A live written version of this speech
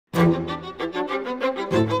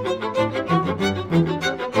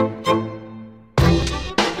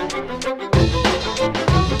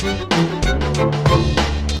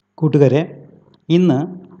കൂട്ടുകാരെ, ഇന്ന്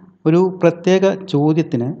ഒരു പ്രത്യേക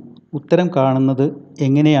ചോദ്യത്തിന് ഉത്തരം കാണുന്നത്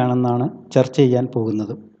എങ്ങനെയാണെന്നാണ് ചർച്ച ചെയ്യാൻ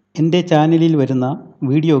പോകുന്നത്. എൻ്റെ ചാനലിൽ വരുന്ന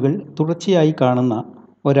വീഡിയോകൾ തുടർച്ചയായി കാണുന്ന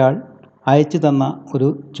ഒരാൾ അയച്ചു തന്ന ഒരു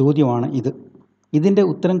ചോദ്യമാണ് ഇത്. ഇതിൻ്റെ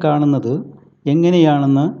ഉത്തരം കാണുന്നത്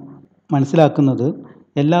എങ്ങനെയാണെന്ന് മനസ്സിലാക്കുന്നത്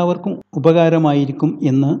എല്ലാവർക്കും ഉപകാരമായിരിക്കും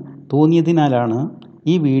എന്ന് തോന്നിയതിനാലാണ്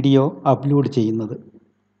ഈ വീഡിയോ അപ്ലോഡ് ചെയ്യുന്നത്.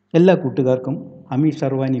 എല്ലാ കൂട്ടുകാർക്കും അമീർ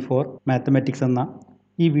ഷർവാനി ഫോർ മാത്തമാറ്റിക്സ് എന്ന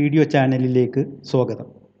ഈ വീഡിയോ ചാനലിലേക്ക് സ്വാഗതം.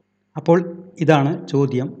 അപ്പോൾ ഇതാണ്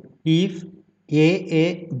ചോദ്യം. If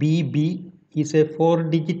AABB is a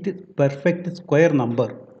 4-digit perfect square number,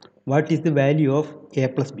 what is the value of A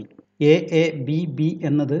plus B? AABB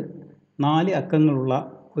എന്നത് 4 അക്കങ്ങളുള്ള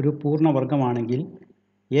ഒരു പൂർണ്ണവർഗമാണെങ്കിൽ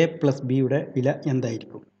A പ്ലസ് ബിയുടെ വില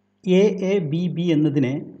എന്തായിരിക്കും? AABB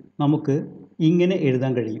എന്നതിനെ നമുക്ക് ഇങ്ങനെ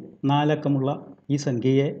എഴുതാൻ കഴിയും. 4 അക്കമുള്ള ഈ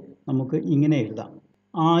സംഖ്യയെ നമുക്ക് ഇങ്ങനെ എഴുതാം.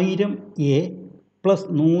 1000A plus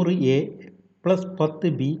 100A plus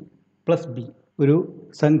 10B plus B. ഒരു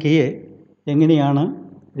സംഖ്യയെ എങ്ങനെയാണ്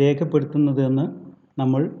രേഖപ്പെടുത്തുന്നത് എന്ന്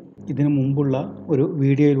നമ്മൾ ഇതിനു മുമ്പുള്ള ഒരു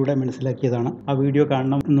വീഡിയോയിലൂടെ മനസ്സിലാക്കിയതാണ്. ആ വീഡിയോ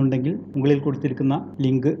കാണണം എന്നുണ്ടെങ്കിൽ മുകളിൽ കൊടുത്തിരിക്കുന്ന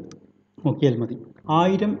ലിങ്ക് നോക്കിയാൽ മതി.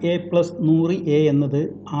 1000A പ്ലസ് 100A എന്നത്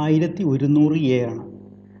 1100A ആണ്.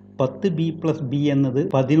 10B പ്ലസ് ബി എന്നത്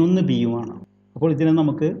 11Bയുമാണ്. അപ്പോൾ ഇതിനെ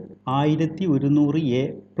നമുക്ക് 1100A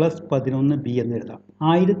പ്ലസ് 11B എന്ന് എഴുതാം.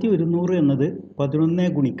 1100 എന്നത് 11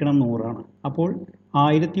 ഗുണിക്കണം 100 ആണ്. അപ്പോൾ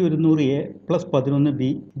 1100A പ്ലസ് 11B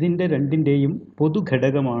ഇതിൻ്റെ രണ്ടിൻ്റെയും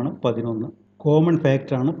പൊതുഘടകമാണ് 11. കോമൺ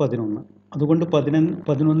ഫാക്ടറാണ് 11. അതുകൊണ്ട്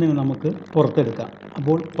 11 നമുക്ക് പുറത്തെടുക്കാം.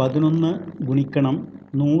 അപ്പോൾ 11 ഗുണിക്കണം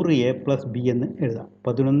 100A പ്ലസ് ബി എന്ന് എഴുതാം.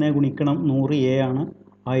 11 ഗുണിക്കണം 100A ആണ്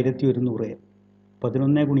 1100A.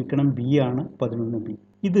 11 ഗുണിക്കണം ബി ആണ് 11B.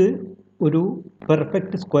 ഇത് ഒരു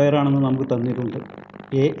പെർഫെക്റ്റ് സ്ക്വയർ ആണെന്ന് നമുക്ക് തന്നിട്ടുണ്ട്.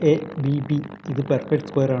 AABB ഇത് പെർഫെക്റ്റ്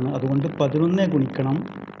സ്ക്വയർ ആണ്. അതുകൊണ്ട് 11 ഗുണിക്കണം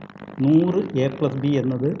 100A പ്ലസ് ബി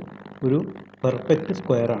എന്നത് ഒരു പെർഫെക്റ്റ്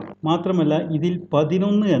സ്ക്വയർ ആണ്. മാത്രമല്ല ഇതിൽ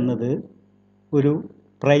 11 എന്നത് ഒരു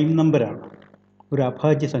പ്രൈം നമ്പറാണ്, ഒരു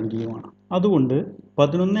അഭാജ്യ സംഖ്യയുമാണ്. അതുകൊണ്ട്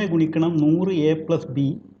 11 ഗുണിക്കണം 100A പ്ലസ് ബി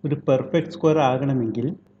ഒരു പെർഫെക്റ്റ് സ്ക്വയർ ആകണമെങ്കിൽ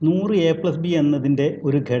 100A പ്ലസ് ബി എന്നതിൻ്റെ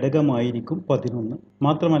ഒരു ഘടകമായിരിക്കും 11.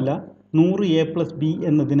 മാത്രമല്ല 100A പ്ലസ് ബി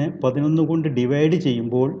എന്നതിനെ 11 കൊണ്ട് ഡിവൈഡ്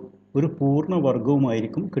ചെയ്യുമ്പോൾ ഒരു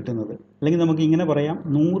പൂർണ്ണവർഗവുമായിരിക്കും കിട്ടുന്നത്. അല്ലെങ്കിൽ നമുക്ക് ഇങ്ങനെ പറയാം,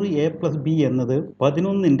 100A പ്ലസ് ബി എന്നത്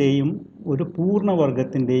 11ൻ്റെയും ഒരു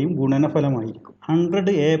പൂർണ്ണവർഗത്തിൻ്റെയും ഗുണനഫലമായിരിക്കും.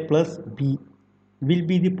 100A plus B will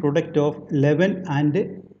be the product of 11 and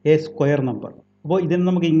A square number. അപ്പോൾ ഇതിന്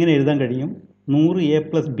നമുക്ക് ഇങ്ങനെ എഴുതാൻ കഴിയും. 100A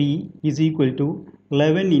plus B is equal to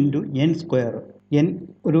 11 into N square. N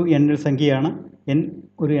ഒരു എണ്ണൽ സംഖ്യയാണ്. എൻ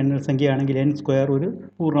ഒരു എണ്ണൽ സംഖ്യയാണെങ്കിൽ എൻ സ്ക്വയർ ഒരു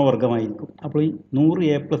പൂർണ്ണവർഗമായിരിക്കും. അപ്പോൾ ഈ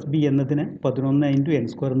 100A പ്ലസ് ബി എന്നതിന് 11 ഇൻറ്റു എൻ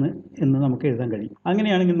സ്ക്വയർ എന്ന് നമുക്ക് എഴുതാൻ കഴിയും.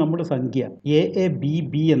 അങ്ങനെയാണെങ്കിൽ നമ്മുടെ സംഖ്യ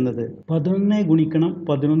AABB എന്നത് 11 ഗുണിക്കണം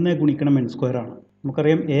 11 ഗുണിക്കണം എൻ സ്ക്വയർ ആണ്.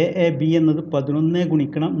 നമുക്കറിയാം AAB എന്നത് 11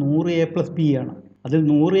 ഗുണിക്കണം 100A പ്ലസ് ബി ആണ്. അതിൽ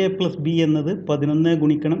 100A പ്ലസ് ബി എന്നത് 11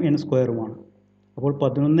 ഗുണിക്കണം എൻ സ്ക്വയറുമാണ്. അപ്പോൾ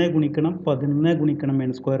 11 ഗുണിക്കണം 11 ഗുണിക്കണം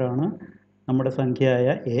എൻ സ്ക്വയർ ആണ് നമ്മുടെ സംഖ്യയായ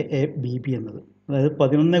AABB എന്നത്. അതായത്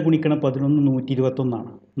 11 ഗുണിക്കണം 11 121 ആണ്.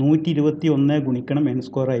 121 ഗുണിക്കണം എൻ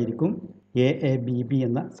സ്ക്വയർ ആയിരിക്കും AABB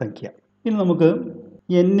എന്ന സംഖ്യ. ഇനി നമുക്ക്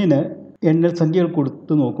എന്നിന് എണ്ണൽ സംഖ്യകൾ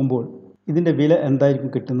കൊടുത്ത് നോക്കുമ്പോൾ ഇതിൻ്റെ വില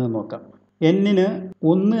എന്തായിരിക്കും കിട്ടുന്നത് നോക്കാം. എന്നിന്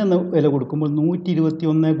 1 എന്ന വില കൊടുക്കുമ്പോൾ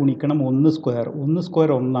 121 ഗുണിക്കണം 1 സ്ക്വയർ. 1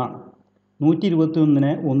 സ്ക്വയർ 1 ആണ്.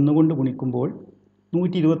 121നെ 1 കൊണ്ട് ഗുണിക്കുമ്പോൾ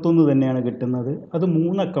 121 തന്നെയാണ് കിട്ടുന്നത്. അത്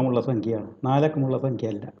 3 അക്കമുള്ള സംഖ്യയാണ്, 4 അക്കമുള്ള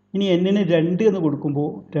സംഖ്യയല്ല. ഇനി എന്നിന് 2 എന്ന് കൊടുക്കുമ്പോൾ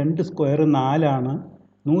 2 സ്ക്വയർ 4 ആണ്.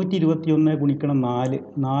 121 ഗുണിക്കണം 4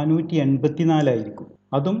 484 ആയിരിക്കും.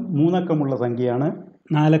 അതും 3 അക്കമുള്ള സംഖ്യയാണ്,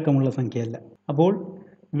 4 അക്കമുള്ള സംഖ്യയല്ല. അപ്പോൾ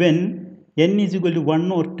when n is equal to 1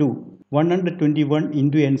 or 2, 121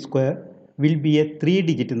 into n square will be a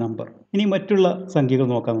 3-digit number. ഇനി മറ്റുള്ള സംഖ്യകൾ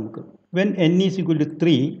നോക്കാം നമുക്ക്. When n is equal to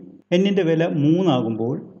 3, എന്നിൻ്റെ വില 3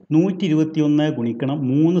 ആകുമ്പോൾ 121 ഗുണിക്കണം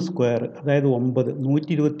 3 സ്ക്വയർ, അതായത് 9.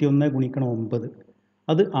 121 ഗുണിക്കണം 9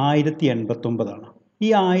 അത് 1089 ആണ്. ഈ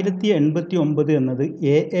 1089 എന്നത്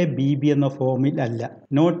AABB എന്ന ഫോമിൽ അല്ല,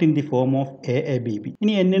 not in the form of AABB.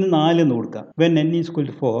 ഇനി എന്നിന് 4 എന്ന് കൊടുക്കാം. When n is equal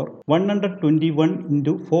to 4, 121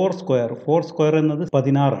 into 4 square. 4 square എന്നത്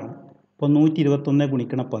 16 ആണ്. അപ്പോൾ 121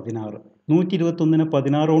 ഗുണിക്കണം 16. 121നെ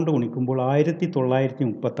 16 കൊണ്ട് ഗുണിക്കുമ്പോൾ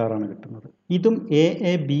 1936 ആണ് കിട്ടുന്നത്. ഇതും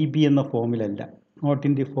AABB എന്ന ഫോമിലല്ല, not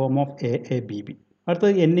in the form of AABB.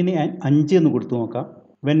 അടുത്തത് എന്നിന് 5 എന്ന് കൊടുത്തു നോക്കാം.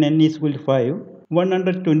 When n is equal to 5,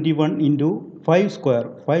 121 into 5 square.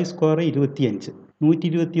 5 square 25.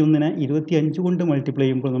 121നെ 25 കൊണ്ട് മൾട്ടിപ്ലൈ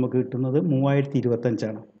ചെയ്യുമ്പോൾ നമുക്ക് കിട്ടുന്നത് 3025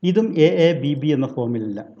 ആണ്. ഇതും AABB എന്ന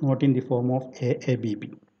ഫോമിലല്ല, not in the form of AABB.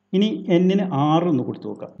 ഇനി എന്നിന് 6 എന്ന് കൊടുത്തു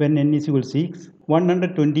നോക്കാം. When n is equal 6,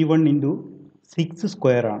 121 into 6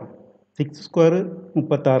 square ആണ്. സിക്സ് സ്ക്വയർ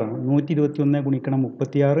 36 121 ഗുണിക്കണം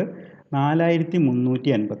 36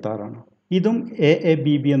 4356. ഇതും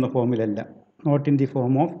AABB എന്ന ഫോമിലല്ല, not in the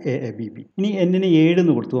form of AABB. ഇനി എന്നിന് 7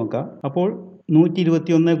 എന്ന് കൊടുത്തു നോക്കാം. അപ്പോൾ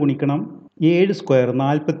 121 ഗുണിക്കണം 7 സ്ക്വയർ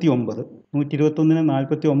 49. 121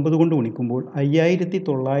 49 കൊണ്ട് ഗുണിക്കുമ്പോൾ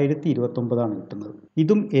 5929 കിട്ടുന്നത്.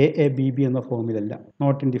 ഇതും AABB എന്ന ഫോമിലല്ല,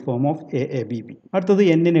 not in the form of AABB. അടുത്തത്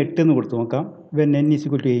എന്നിന് 8 എന്ന് കൊടുത്തു നോക്കാം. വെൻ n =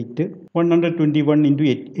 8, 121 ×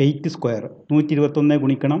 8 സ്ക്വയർ 121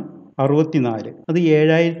 ഗുണിക്കണം 64, അത്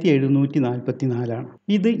 7744.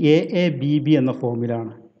 ഇത് AABB എന്ന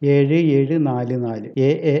ഫോമിലാണ്, 7744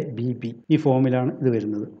 AABB ഈ ഫോമിലാണ് ഇത്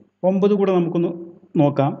വരുന്നത്. 9 കൂടെ നമുക്കൊന്ന്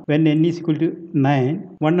നോക്കാം. വെൻ n = 9,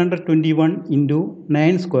 121 ×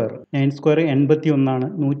 9 സ്ക്വയർ 9 സ്ക്വയർ 81,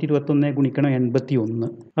 121 ഗുണിക്കണം 81,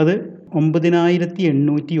 അത്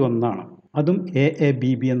 9801. അതും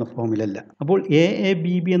AABB എന്ന ഫോമിലല്ല. അപ്പോൾ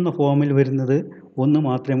AABB എന്ന ഫോമിൽ വരുന്നത് ഒന്ന്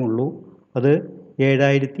മാത്രമേ ഉള്ളൂ, അത്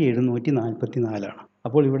 7744.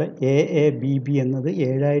 അപ്പോൾ ഇവിടെ AABB എന്നത്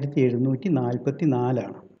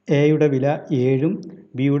 7744. എയുടെ വില 7ഉം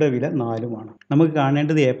ബിയുടെ വില 4ഉമാണ്. നമുക്ക്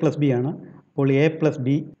കാണേണ്ടത് A+B ആണ്. അപ്പോൾ A+B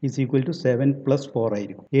 = 7 + 4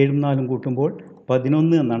 ആയിരിക്കും. 7ഉം 4ഉം കൂട്ടുമ്പോൾ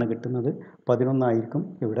 11 എന്നാണ് കിട്ടുന്നത്. 11 ആയിരിക്കും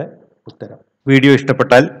ഇവിടെ ഉത്തരം. വീഡിയോ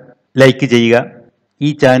ഇഷ്ടപ്പെട്ടാൽ ലൈക്ക് ചെയ്യുക. ഈ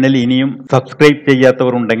ചാനൽ ഇനിയും സബ്സ്ക്രൈബ്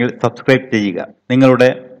ചെയ്യാത്തവർ ഉണ്ടെങ്കിൽ സബ്സ്ക്രൈബ് ചെയ്യുക. നിങ്ങളുടെ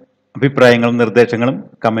അഭിപ്രായങ്ങളും നിർദ്ദേശങ്ങളും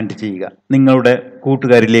കമൻറ്റ് ചെയ്യുക. നിങ്ങളുടെ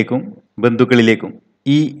കൂട്ടുകാരിലേക്കും ബന്ധുക്കളിലേക്കും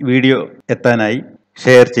ഈ വീഡിയോ എത്താനായി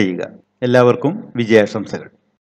ഷെയർ ചെയ്യുക. എല്ലാവർക്കും വിജയാശംസകൾ.